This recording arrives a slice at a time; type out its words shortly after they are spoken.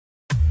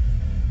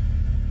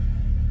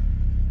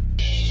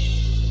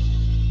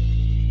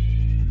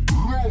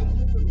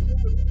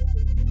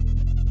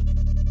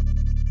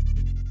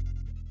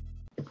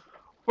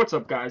What's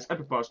up, guys?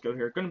 Epic Bosco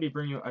here. Going to be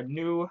bringing you a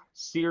new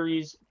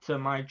series to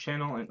my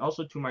channel and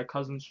also to my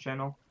cousin's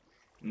channel.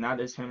 And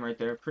that is him right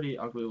there. Pretty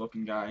ugly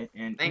looking guy.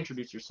 And Thanks.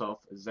 introduce yourself,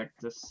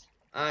 Zectus.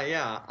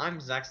 Yeah, I'm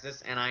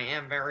Zextus, and I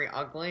am very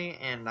ugly,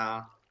 and,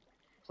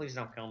 please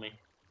don't kill me.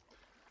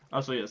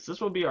 Also, yes,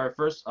 this will be our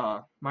first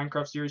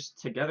Minecraft series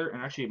together,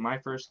 and actually my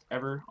first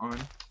ever on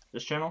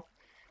this channel.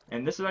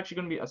 And this is actually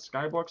going to be a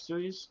SkyBlock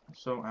series,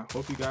 so I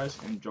hope you guys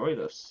enjoy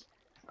this.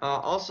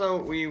 Also,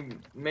 we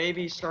may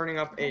be starting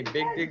up a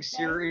big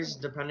series,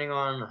 depending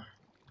on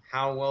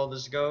how well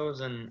this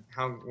goes and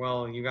how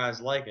well you guys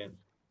like it.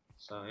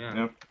 So, yeah.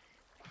 Yep.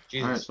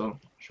 Jesus. Alright, so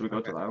should we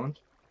go to the island?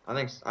 I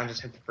think I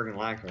just hit the friggin'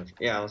 lag switch.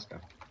 Yeah, let's go.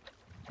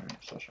 Alright,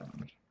 slash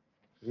island.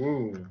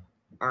 Woo.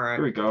 Alright.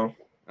 Here we go.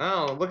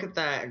 Oh, look at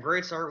that.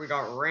 Great start. We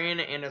got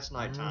rain and it's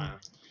nighttime.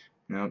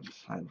 Yep,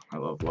 I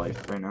love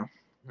life right now.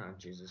 Oh,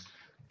 Jesus.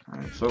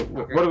 Alright, so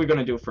Okay. what are we going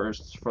to do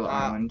first for the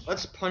island?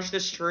 Let's punch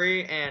this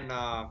tree and,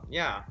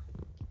 yeah.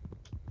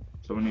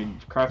 So we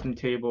need crafting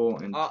table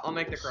and I'll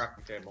make the tools.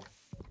 crafting table.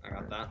 I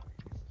got that.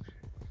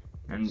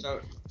 And So,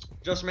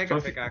 just make so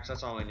a pickaxe,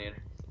 that's all we need.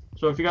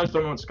 so if you guys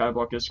don't know what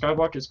SkyBlock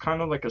is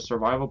kind of like a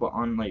survival, but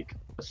on like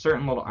a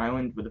certain little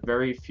island with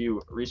very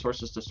few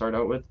resources to start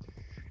out with.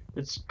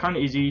 It's kind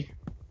of easy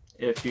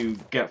if you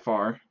get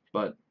far,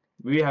 but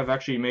we have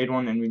actually made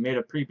one, and we made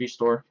a previous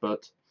store,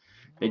 but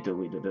they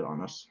deleted it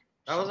on us.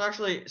 That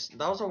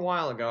was a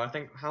while ago. I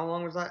think, how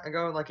long was that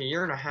ago? Like a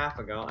year and a half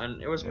ago,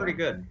 and it was pretty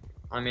good.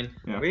 I mean,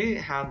 we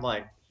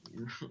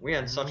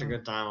had such a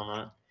good time on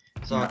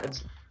that. So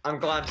I'm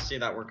glad to see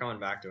that we're coming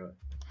back to it.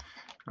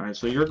 Alright,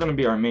 so you're gonna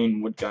be our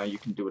main wood guy. You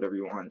can do whatever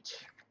you want.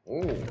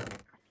 Ooh.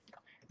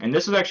 And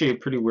this is actually a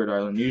pretty weird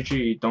island.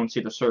 Usually you don't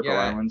see the circle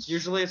islands.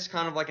 Usually it's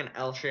kind of like an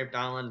L-shaped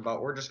island,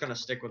 but we're just gonna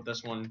stick with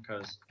this one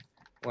because,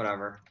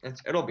 whatever,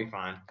 it'll be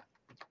fine.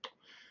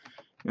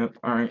 Yep.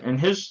 Alright,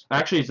 and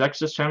actually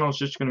Zex's channel is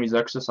just gonna be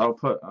Zexus. I'll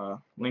put a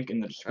link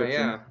in the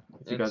description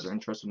if you guys are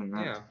interested in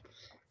that. Yeah.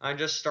 I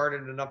just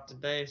started it up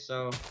today,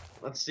 so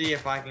let's see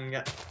if I can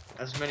get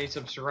as many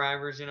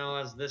subscribers, you know,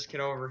 as this kid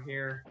over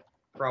here.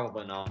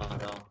 Probably not,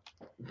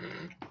 though.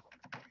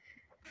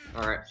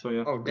 Alright. So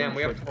yeah. Oh, damn,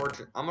 we have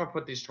torches. I'm gonna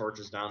put these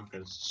torches down,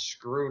 because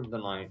screw the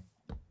night.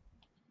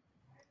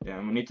 Yeah,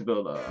 and we need to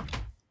build a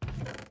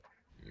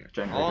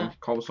generator,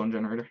 cobblestone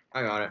generator.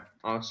 I got it.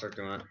 I'll start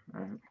doing it.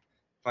 Alright.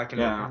 If I can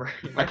remember.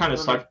 I kind of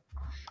suck.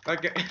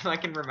 If I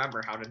can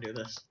remember how to do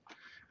this.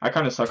 I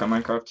kind of suck at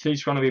Minecraft.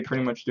 He's gonna be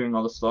pretty much doing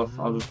all the stuff.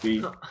 I'll just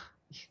be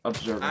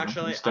observing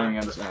and staring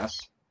at his ass.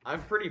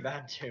 I'm pretty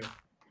bad too.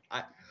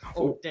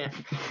 Oh damn.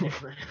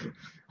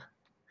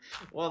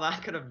 Well,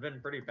 that could have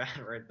been pretty bad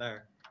right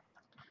there.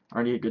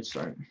 Already a good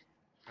start.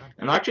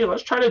 And actually,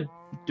 let's try to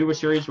do a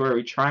series where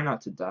we try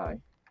not to die.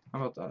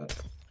 How about that?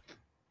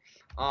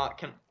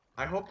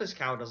 I hope this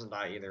cow doesn't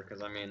die either,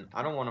 because I mean,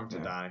 I don't want him to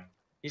die.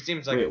 He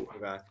seems like a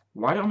cool guy.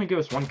 Why don't we give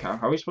us one cow?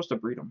 How are we supposed to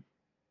breed him?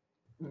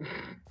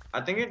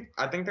 I think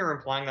they're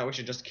implying that we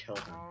should just kill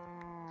him.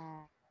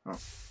 Oh.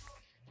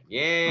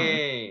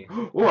 Yay!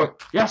 Oh,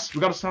 yes, we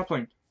got a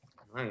sapling.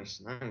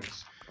 Nice.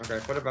 Okay,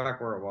 put it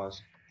back where it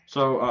was.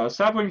 So,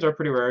 saplings are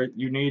pretty rare.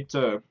 You need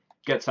to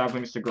get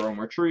saplings to grow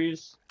more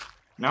trees.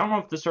 Now, I don't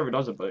know if this server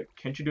does it, but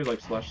can't you do like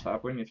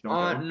 /sapling if you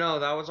don't no,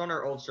 that was on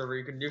our old server.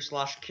 You could do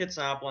 /kit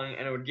sapling,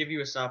 and it would give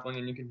you a sapling,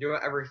 and you could do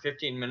it every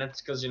 15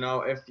 minutes, because, you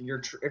know, if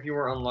you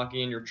were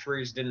unlucky and your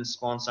trees didn't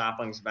spawn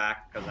saplings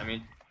back, because, I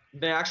mean,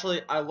 they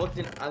actually, I looked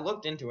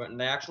into it, and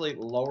they actually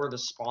lower the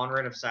spawn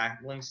rate of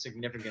saplings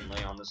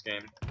significantly on this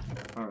game.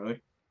 Oh, really?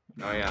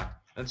 Oh, yeah.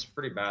 That's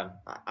pretty bad.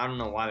 I don't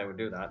know why they would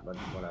do that, but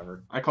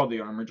whatever. I called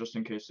the armor just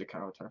in case the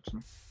cow attacks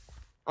me.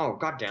 Oh,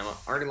 god damn it.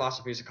 I already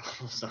lost a piece of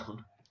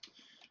cobblestone.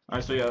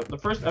 Alright, so yeah, the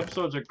first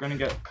episodes are gonna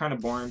get kind of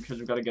boring because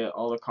we gotta get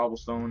all the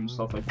cobblestone and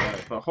stuff like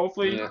that. But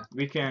hopefully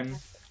we can...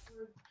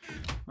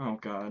 Oh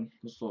god,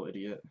 this little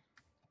idiot.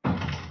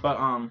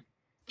 But,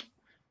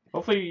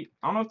 hopefully,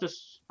 I don't know if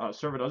this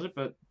server does it,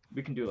 but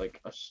we can do like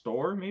a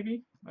store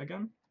maybe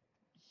again.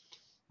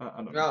 I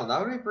don't know. No, that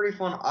would be pretty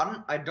fun.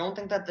 I don't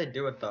think that they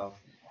do it though.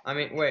 I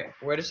mean,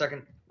 wait a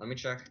second. Let me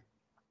check.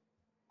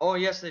 Oh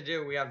yes, they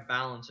do. We have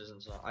balances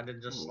and stuff. I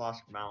did just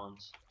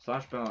 /balance.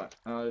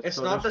 /balance. It's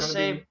not the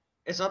same.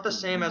 It's not the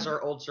same as our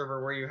old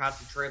server where you had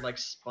to trade like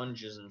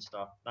sponges and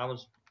stuff. That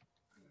was.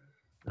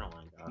 Oh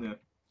my god. Yeah.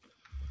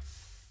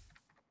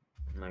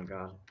 Oh my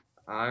god.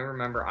 I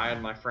remember I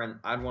had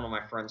one of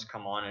my friends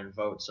come on and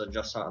vote, so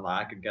just so that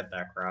I could get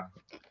that crap.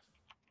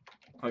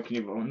 Oh, can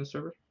you vote in the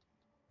server?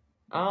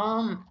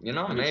 You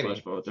know,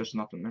 maybe. Vote. There's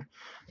nothing there.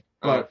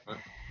 But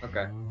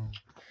okay.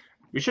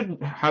 We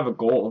should have a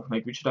goal.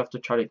 Like we should have to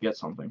try to get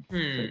something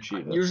to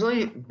achieve it.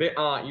 Usually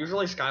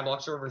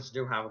SkyBlock servers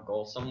do have a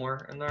goal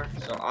somewhere in there.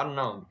 So I don't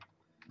know.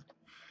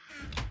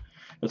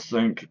 Let's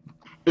think.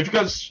 If you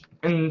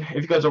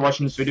guys are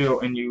watching this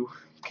video and you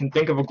can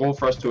think of a goal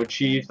for us to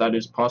achieve that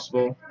is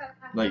possible,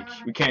 like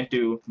we can't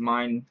do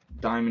mine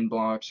diamond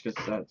blocks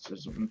because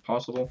that's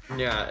impossible.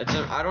 Yeah,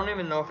 I don't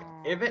even know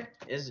if it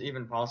is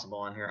even possible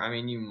on here. I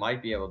mean, you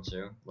might be able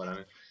to, but I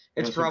mean,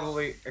 It's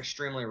probably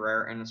extremely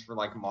rare, and it's for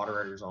like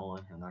moderators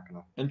only. I'm not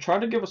gonna. And try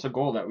to give us a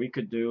goal that we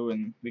could do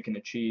and we can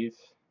achieve.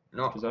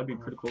 No, because that'd be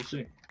pretty cool to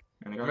see.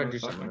 And I'm gonna do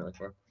something really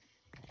quick.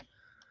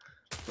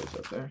 Place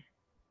up there.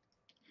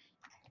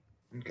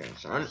 Okay,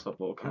 so I'm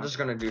just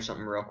gonna do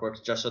something real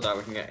quick, just so that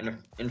we can get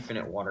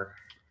infinite water.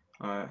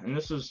 And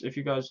this is, if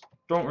you guys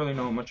don't really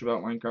know much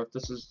about Minecraft,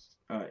 this is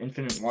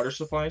infinite water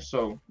supply.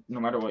 So no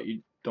matter what,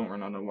 you don't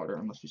run out of water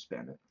unless you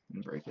spam it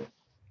and break it.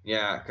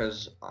 Yeah,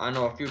 because I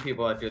know a few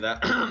people that do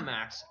that.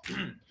 Max.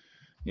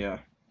 Yeah,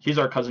 he's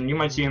our cousin. You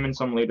might see him in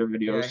some later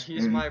videos. Yeah,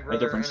 he's my brother. A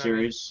different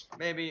series. I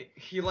mean, maybe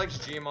he likes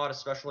Gmod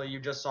especially. You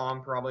just saw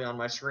him probably on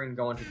my screen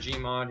going to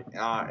Gmod.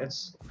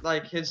 It's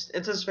like it's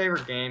his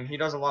favorite game. He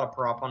does a lot of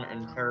prop hunt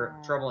and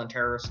Trouble in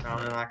Terrorist Town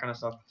and that kind of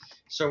stuff.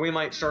 So we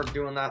might start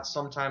doing that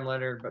sometime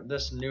later. But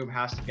this noob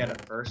has to get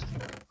it first.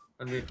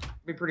 It'd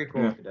be pretty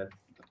cool if he did.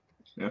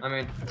 Yeah. I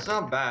mean, it's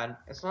not bad.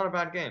 It's not a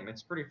bad game.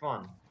 It's pretty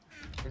fun.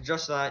 It's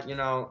just that, you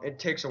know, it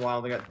takes a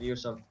while to get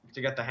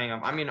the hang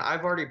of. I mean,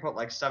 I've already put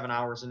like 7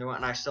 hours into it,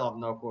 and I still have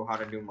no clue how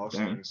to do most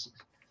things.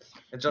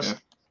 It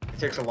just it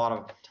takes a lot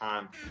of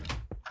time.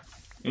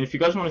 And if you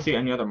guys want to see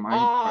any other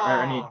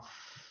and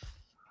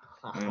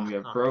we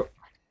have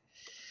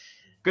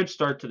good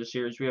start to the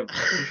series. We have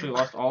officially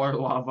lost all our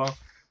lava.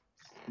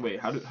 Wait,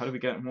 how do we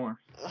get more?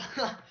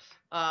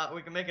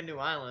 We can make a new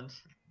island.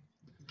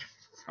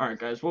 Alright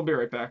guys, we'll be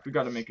right back. We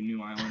gotta make a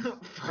new island.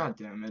 God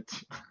damn it.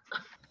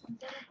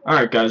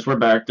 Alright guys, we're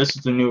back. This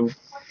is the new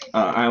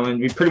island.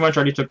 We pretty much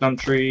already took down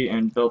the tree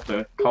and built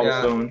the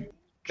cobblestone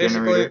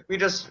generator.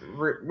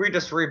 Basically, we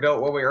just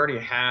rebuilt what we already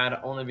had,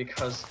 only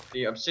because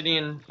the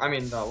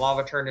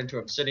lava turned into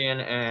obsidian,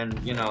 and,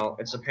 you know,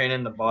 it's a pain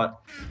in the butt.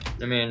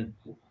 I mean,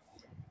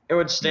 it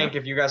would stink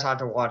if you guys had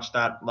to watch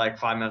that, like,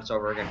 5 minutes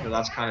over again, because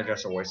that's kind of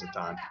just a waste of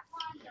time.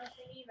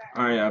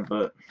 Oh yeah,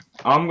 but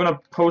I'm gonna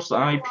post the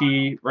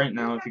IP right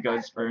now if you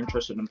guys are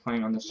interested in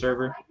playing on the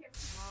server.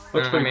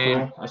 Looks pretty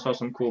cool. I saw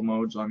some cool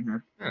modes on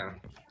here. Yeah.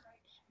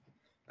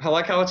 I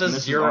like how it says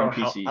zero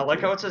health. I like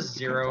how it says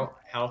 0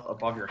 health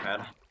above your head.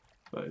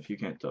 But if you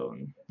can't tell,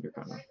 then you're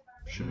kind of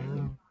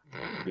shouldn't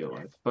be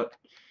alive. But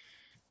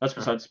that's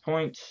besides the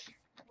point.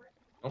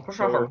 Don't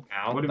push off our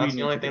cow. That's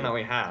the only thing that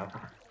we have.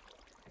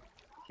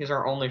 He's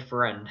our only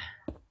friend.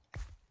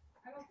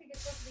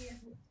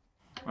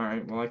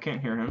 Alright, well I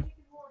can't hear him.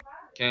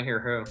 Can't hear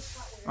who?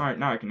 Alright,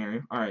 now I can hear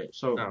you. Alright,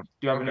 so do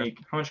you have any?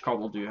 How much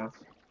cobble do you have?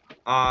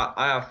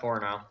 I have 4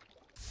 now.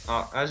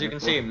 As you can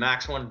see,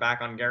 Max went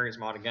back on Gary's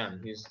mod again.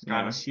 He's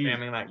kind of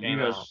spamming that game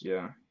out.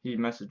 Yeah, he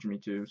messaged me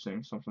too,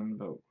 saying something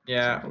about.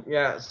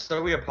 Yeah.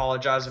 So we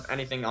apologize if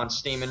anything on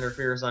Steam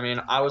interferes. I mean,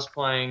 I was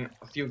playing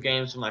a few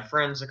games with my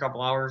friends a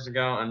couple hours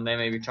ago, and they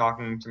may be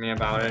talking to me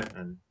about it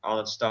and all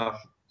that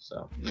stuff.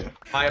 So,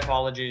 my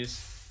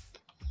apologies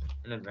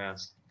in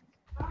advance.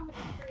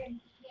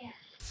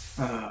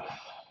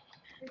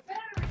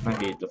 I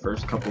hate the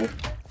first couple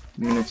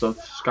minutes of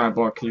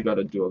SkyBlock because you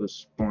gotta do all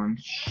this boring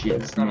shit.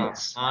 It's gonna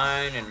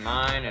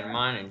mine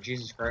and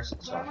Jesus Christ,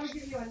 it sucks.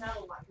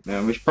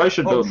 Yeah, we probably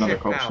should build another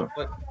cobblestone.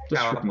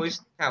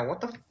 Cow, what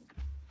the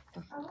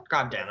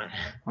God damn it.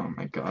 Oh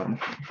my god.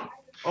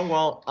 Oh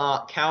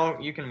well, Cow,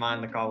 you can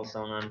mine the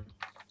cobblestone then.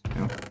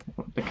 Yeah,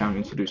 the cow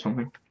needs to do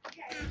something.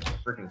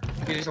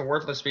 Freaking, he's a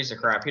worthless piece of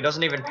crap. He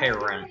doesn't even pay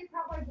rent.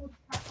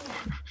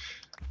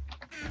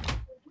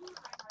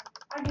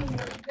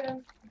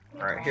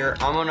 Alright, here,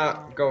 I'm gonna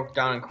go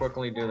down and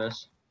quickly do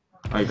this.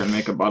 Are you gonna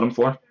make a bottom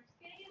floor?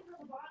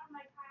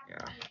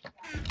 Yeah.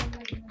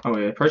 Oh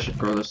yeah, I probably should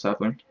grow this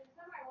sapling.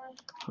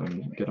 So we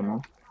can get them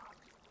all.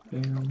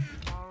 Bam.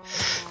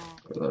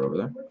 Put that over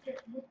there.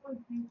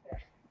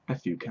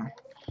 F you, cow.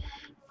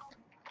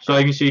 So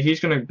you can see he's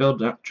gonna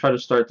try to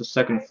start the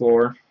second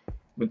floor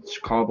with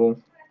cobble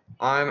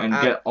and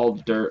get all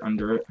the dirt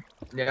under it.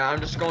 Yeah, I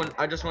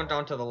just went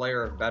down to the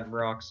layer of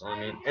bedrock, so I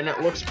mean, and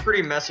it looks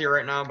pretty messy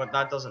right now, but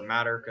that doesn't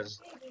matter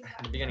because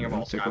at the beginning of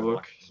all take a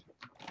look.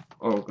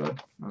 Oh, good.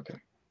 Okay.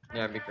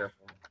 Yeah, be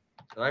careful.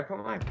 Did I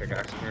put my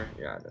pickaxe in here?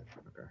 Yeah, I did.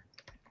 Okay.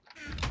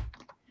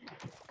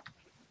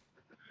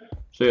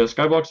 So yeah,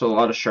 SkyBlock's a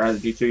lot of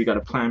strategy too. You got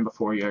to plan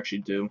before you actually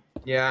do.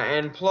 Yeah,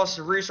 and plus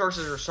the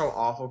resources are so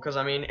awful because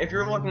I mean, if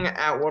you're looking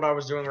at what I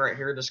was doing right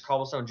here, this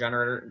cobblestone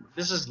generator,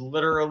 this is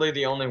literally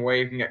the only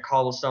way you can get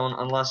cobblestone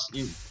unless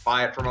you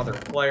buy it from other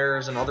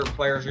players, and other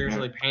players are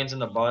usually pains in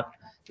the butt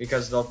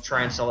because they'll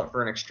try and sell it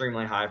for an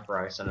extremely high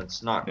price, and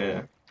it's not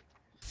cool.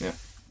 Yeah.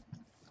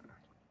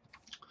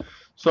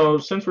 So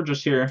since we're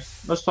just here,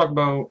 let's talk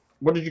about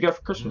what did you get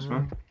for Christmas,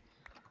 man?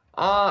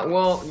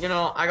 Well, you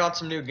know, I got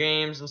some new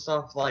games and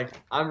stuff. Like,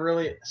 I'm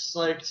really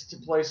psyched to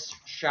play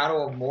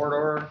Shadow of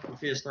Mordor for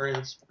PS3.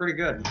 It's pretty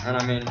good, and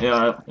I mean.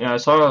 Yeah, I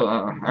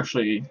saw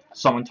actually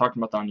someone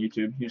talking about that on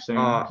YouTube. He was saying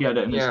he had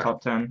it in his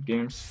top 10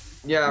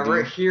 games. Yeah,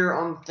 right here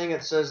on the thing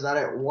it says that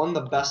it won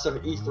the Best of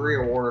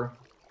E3 award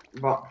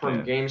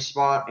from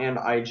GameSpot and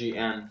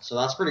IGN. So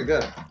that's pretty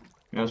good.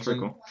 Yeah, that's pretty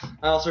cool.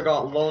 I also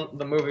got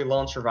the movie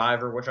Lone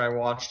Survivor, which I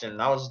watched, and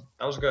that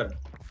was good.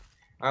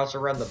 I also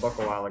read the book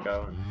a while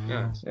ago. And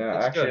yeah,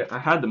 yeah. Actually, good. I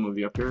had the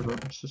movie up here,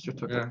 but my sister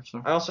took it.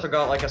 So. I also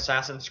got like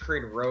Assassin's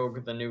Creed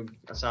Rogue, the new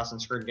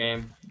Assassin's Creed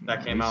game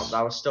that came out.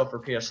 That was still for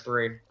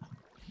PS3.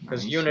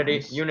 Because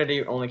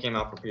Unity only came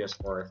out for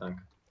PS4, I think.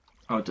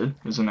 Oh, it did?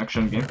 It was a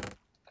next-gen game?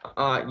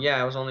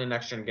 Yeah, it was only a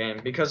next-gen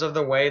game. Because of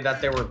the way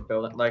that they were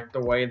building, like,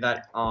 the way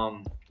that,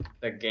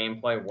 the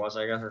gameplay was,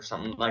 I guess, or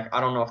something. Like, I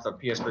don't know if the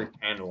PS3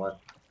 can handle it.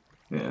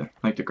 Yeah,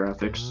 like the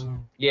graphics.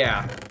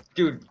 Yeah.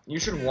 Dude, you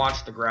should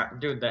watch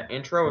Dude, the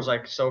intro is,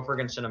 like, so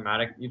friggin'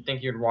 cinematic. You'd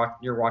think you're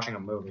watching a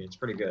movie. It's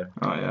pretty good.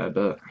 Oh, yeah, I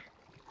bet.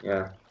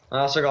 Yeah. I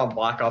also got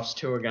Black Ops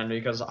 2 again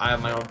because I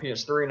have my own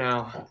PS3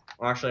 now.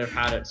 Well, actually, I've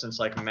had it since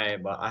like May,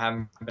 but I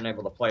haven't been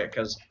able to play it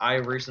because I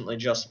recently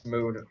just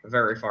moved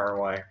very far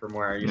away from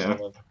where I used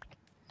to live.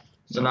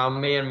 So now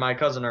me and my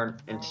cousin are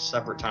in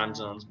separate time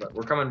zones, but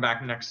we're coming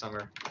back next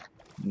summer.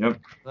 Yep.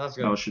 So that's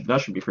good.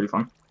 That should be pretty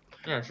fun.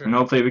 Yeah, sure. And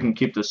hopefully we can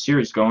keep this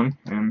series going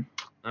and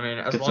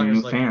as get long some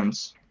as new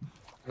fans.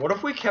 What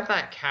if we kept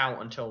that cow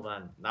until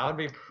then? That would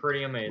be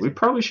pretty amazing. We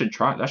probably should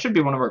try. That should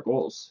be one of our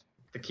goals.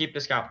 To keep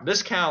this cow.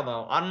 This cow,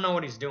 though, I don't know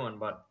what he's doing,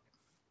 but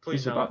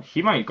please don't.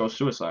 He might go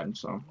suicide,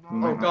 so.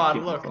 Oh god,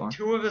 look,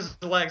 2 of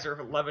his legs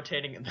are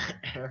levitating in the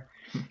air.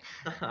 You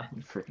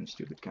freaking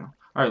stupid cow.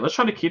 Alright, let's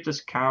try to keep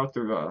this cow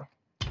through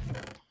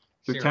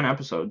 10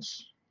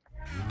 episodes.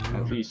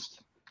 At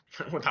least.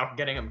 Without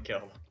getting him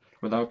killed.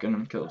 Without getting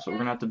him killed. So we're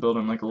gonna have to build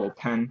him like a little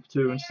pen,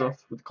 too, and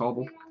stuff with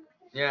cobble.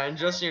 Yeah, and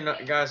just so you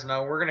guys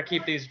know, we're gonna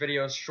keep these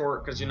videos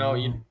short, because,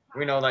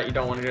 we know that you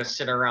don't want to just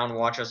sit around and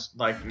watch us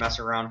like mess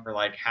around for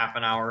like half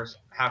an hour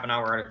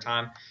at a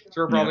time.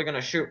 So we're probably gonna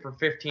shoot for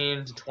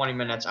 15 to 20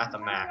 minutes at the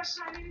max.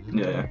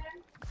 Yeah.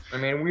 I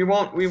mean, we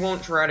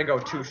won't try to go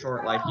too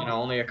short, like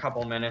only a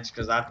couple minutes,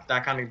 because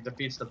that kind of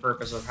defeats the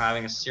purpose of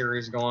having a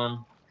series going.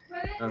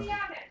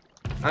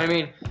 I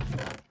mean,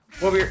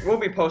 we'll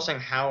be posting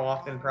how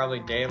often? Probably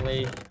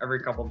daily, every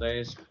couple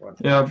days.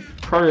 Yeah,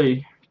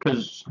 probably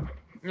because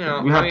we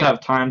have to have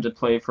time to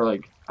play for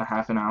like a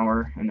half an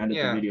hour and edit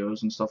the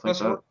videos and stuff like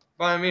that.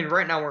 But I mean,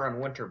 right now we're on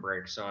winter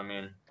break, so I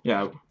mean.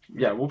 Yeah,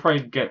 we'll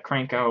probably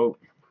crank out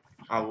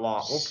a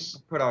lot. We'll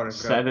put out a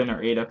 7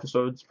 or 8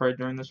 episodes probably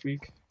during this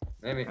week.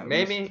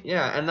 Maybe,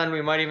 yeah, and then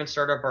we might even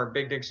start up our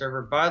Big Dig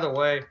server. By the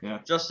way,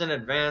 just in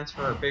advance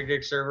for our Big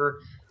Dig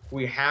server,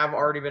 we have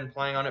already been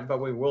playing on it, but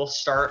we will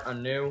start a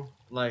new,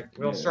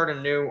 start a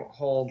new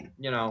whole,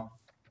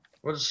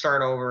 we'll just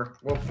start over.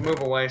 We'll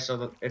move away so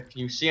that if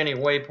you see any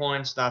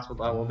waypoints, that's what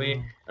that will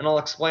be. And I'll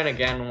explain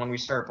again when we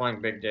start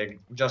playing Big Dig,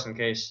 just in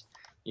case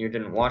you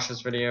didn't watch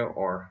this video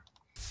or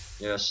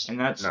just. And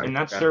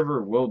that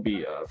server will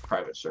be a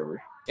private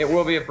server. It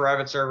will be a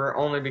private server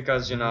only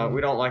because we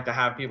don't like to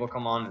have people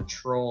come on and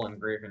troll and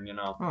grief and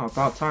Oh,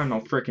 about time, no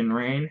freaking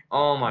rain.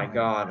 Oh my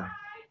god.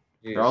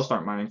 Here, I'll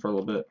start mining for a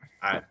little bit.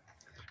 Alright.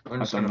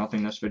 I've done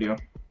nothing this video.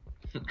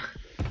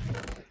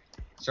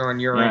 So in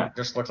your rank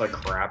just looks like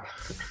crap.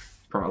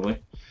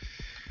 Probably.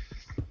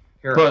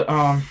 Here. But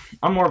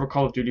I'm more of a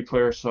Call of Duty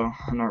player, so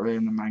I'm not really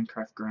in the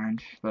Minecraft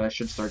grind. But I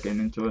should start getting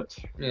into it.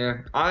 Yeah,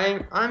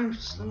 I'm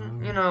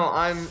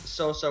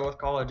so with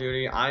Call of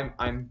Duty.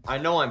 I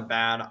know I'm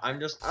bad.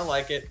 I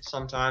like it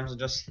sometimes.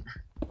 Just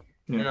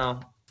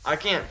I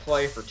can't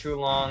play for too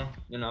long.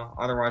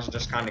 Otherwise I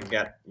just kind of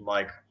get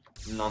like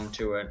numb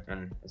to it,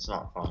 and it's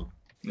not fun.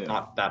 Yeah.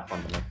 Not that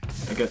fun to me.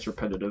 It gets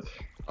repetitive.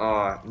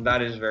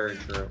 That is very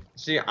true.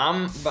 See,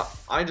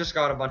 I just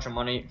got a bunch of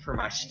money for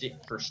my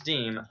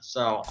Steam,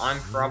 so I'm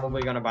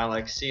probably gonna buy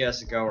like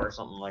CS:GO or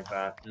something like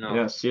that.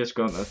 Yeah,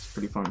 CS:GO, that's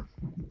pretty fun.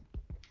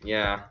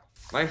 Yeah,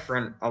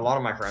 a lot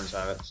of my friends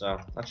have it, so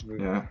that should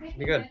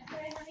be good.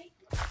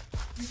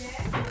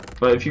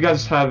 But if you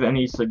guys have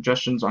any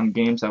suggestions on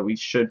games that we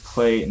should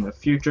play in the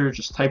future,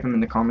 just type them in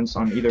the comments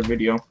on either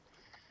video.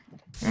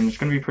 And it's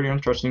gonna be pretty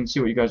interesting to see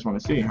what you guys want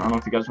to see. I don't know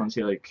if you guys want to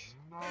see like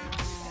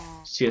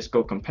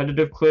CS:GO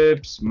competitive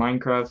clips,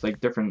 Minecraft, like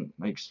different,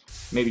 like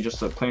maybe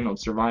just a plain old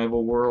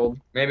survival world.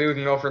 Maybe we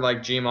can go for like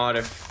Gmod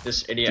if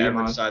this idiot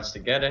ever decides to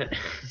get it.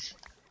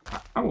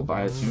 I will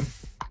buy it soon.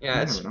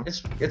 Yeah,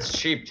 it's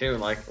cheap too.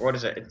 Like what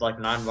is it? It's like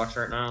 $9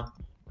 right now,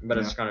 but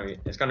it's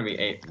gonna be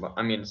 8.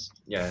 I mean,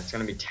 it's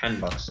gonna be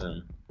 $10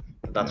 soon.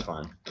 But that's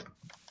fine.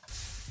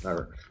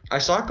 Whatever. I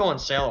saw it go on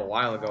sale a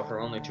while ago for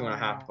only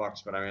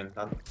 $2.50, but I mean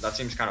that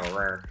seems kind of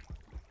rare.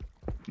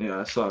 Yeah,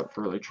 I saw it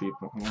for really cheap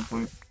at one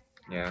point.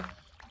 Yeah.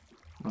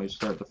 I'll just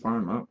start the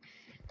farm up.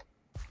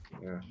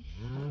 Yeah.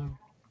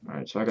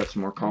 Alright, so I got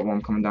some more cobble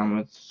I'm coming down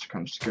with. It's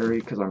kind of scary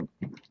because I'm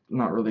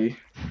not really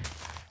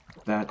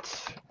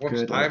that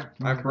good.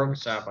 I broke a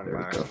sapling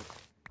by accident.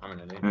 I'm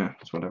an idiot. Yeah,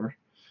 it's whatever.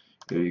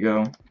 There you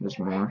go. There's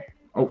more.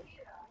 Oh.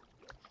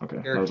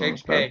 Okay. Here,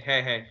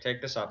 hey,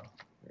 take this up.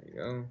 There you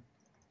go.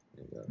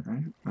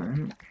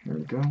 Alright, here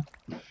we go.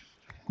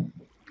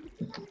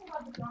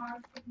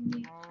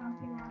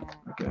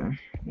 Okay,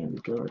 there we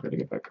go. I gotta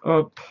get back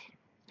up.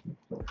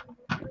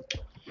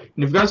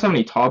 And if you guys have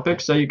any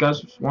topics that you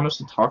guys want us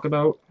to talk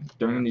about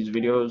during these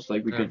videos,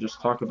 like we could just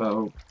talk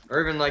about,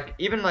 or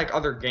even like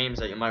other games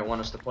that you might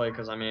want us to play,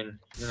 because I mean,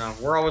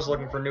 we're always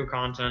looking for new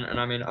content, and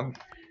I mean,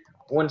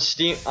 when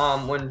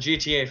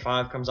GTA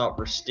 5 comes out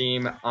for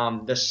Steam,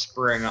 this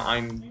spring,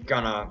 I'm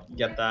gonna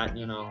get that,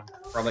 you know,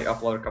 probably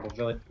upload a couple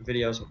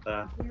videos with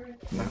that.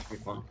 That should be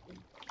fun.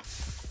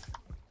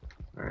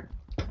 Alright.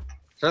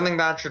 So I think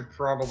that should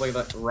probably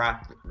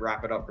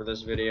wrap it up for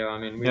this video. I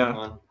mean, we've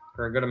gone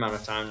for a good amount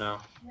of time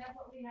now.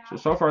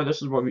 So far,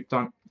 this is what we've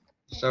done.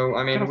 So,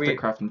 I mean,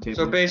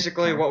 so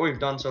basically what we've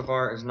done so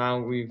far is now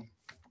we've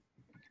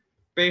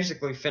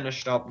basically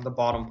finished up the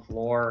bottom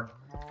floor.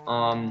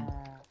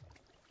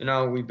 You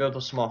know, we built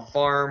a small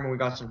farm, we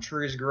got some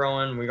trees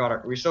growing,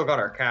 we still got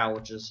our cow,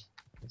 which is,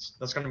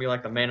 that's gonna be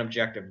like the main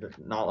objective, to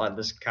not let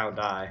this cow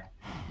die.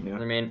 Yeah.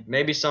 I mean,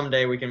 maybe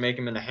someday we can make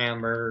him into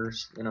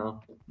hamburgers, you know.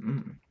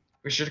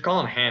 We should call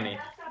him Hammy.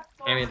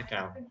 Hammy the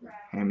cow.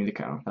 Hammy the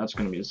cow. That's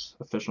gonna be his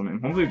official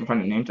name. Hopefully we can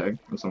find a name tag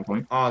at some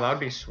point. Oh, that would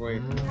be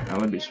sweet. That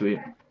would be sweet.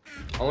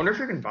 I wonder if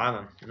you can buy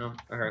them, you know.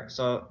 Okay,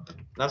 so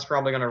that's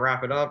probably gonna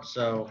wrap it up,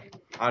 so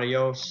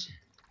adios.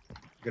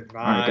 Goodbye.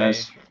 Alright,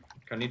 guys.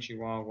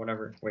 Konnichiwa,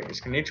 whatever. Wait, is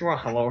konnichiwa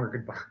hello or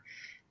goodbye?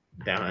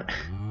 Damn it.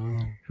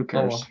 Who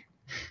cares? Oh, well.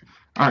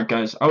 Alright,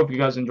 guys. I hope you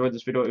guys enjoyed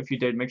this video. If you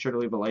did, make sure to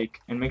leave a like.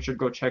 And make sure to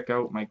go check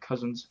out my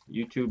cousin's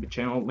YouTube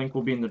channel. Link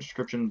will be in the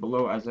description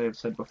below, as I have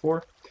said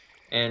before.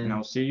 And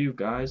I'll see you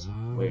guys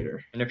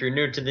later. And if you're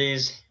new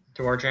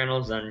to our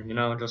channels, then, you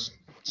know, just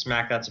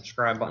smack that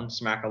subscribe button,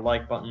 smack a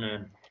like button,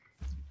 and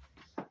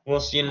we'll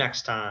see you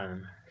next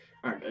time.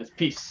 Alright, guys.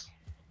 Peace.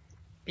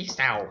 Peace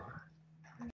out.